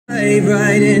Dive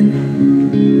right in,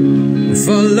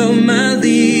 follow my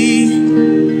lead.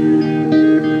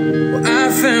 Well, I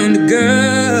found a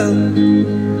girl,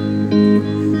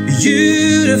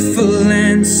 beautiful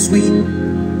and sweet.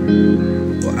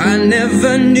 Well, I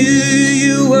never knew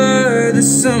you were the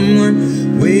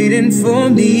someone waiting for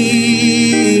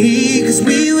me. 'Cause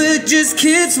we were just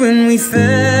kids when we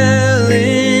fell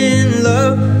in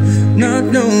love, not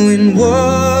knowing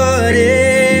what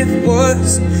it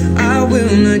was. I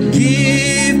will not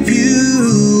give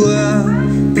you up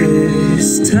this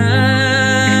time.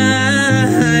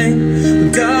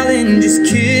 Darling, just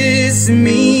kiss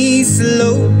me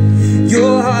slow.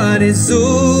 Your heart is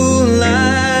all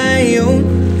I own,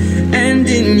 and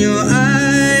in your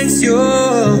eyes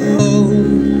you're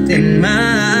holding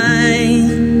mine.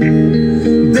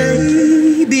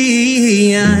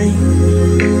 Baby, I'm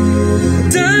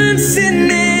dancing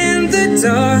in the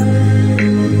dark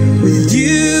with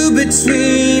you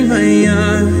between my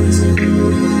arms,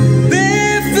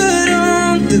 barefoot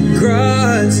on the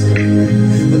grass,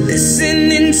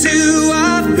 listening to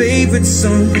our favorite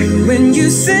song. When you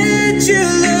said you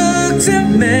looked a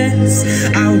mess,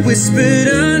 I whispered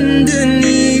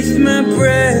underneath my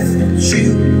breath, but you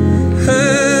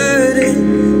heard it.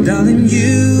 Darling,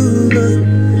 you look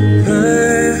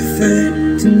perfect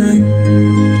tonight.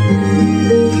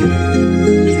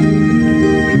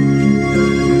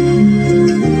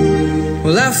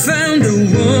 Well, I found a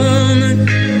woman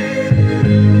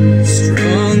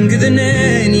stronger than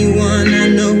anyone I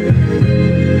know.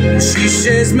 She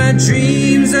shares my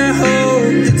dreams. I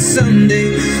hope that someday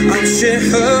I'll share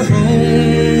her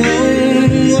home.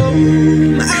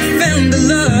 I found a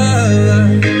love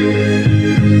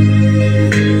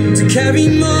to carry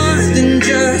more than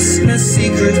just my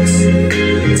secrets,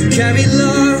 to carry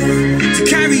love, to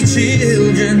carry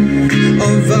children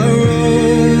of our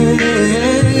own.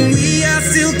 We are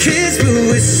still kids, but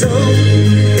we're so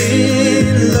in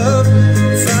love,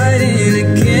 fighting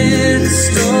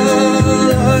against all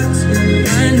odds.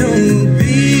 I know we'll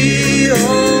be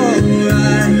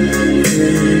alright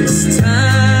this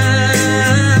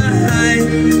time.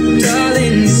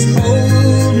 Darling, just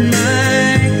hold my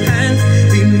hand.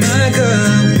 Be my girl,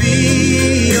 I'll be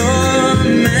your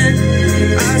man.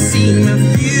 I see my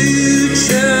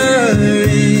future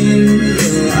in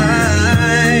your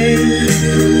eyes.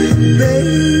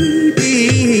 Baby,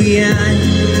 I'm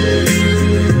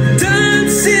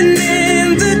dancing in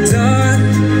the dark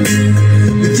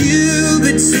with you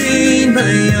between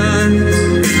my arms,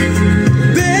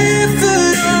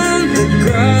 barefoot on the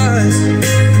grass,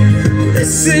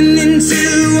 listening to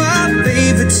our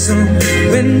favorite song.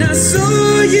 When I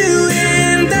saw you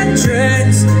in that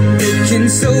dress, looking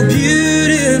so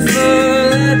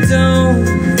beautiful, I don't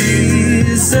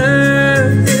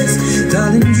deserve this.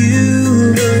 Darling, you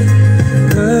look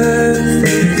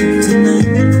perfect tonight.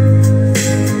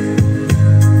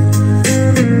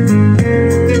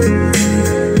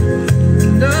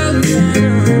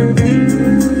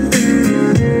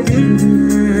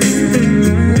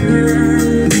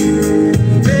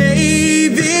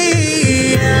 Baby,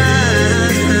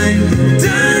 I'm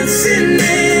dancing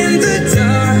in the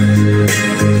dark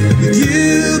with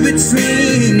you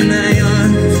between my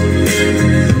arms,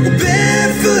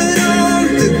 barefoot on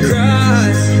the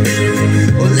grass,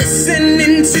 or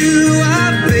listening to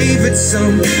our favorite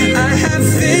song. I have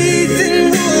faith in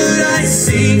what I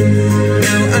see.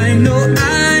 Now I know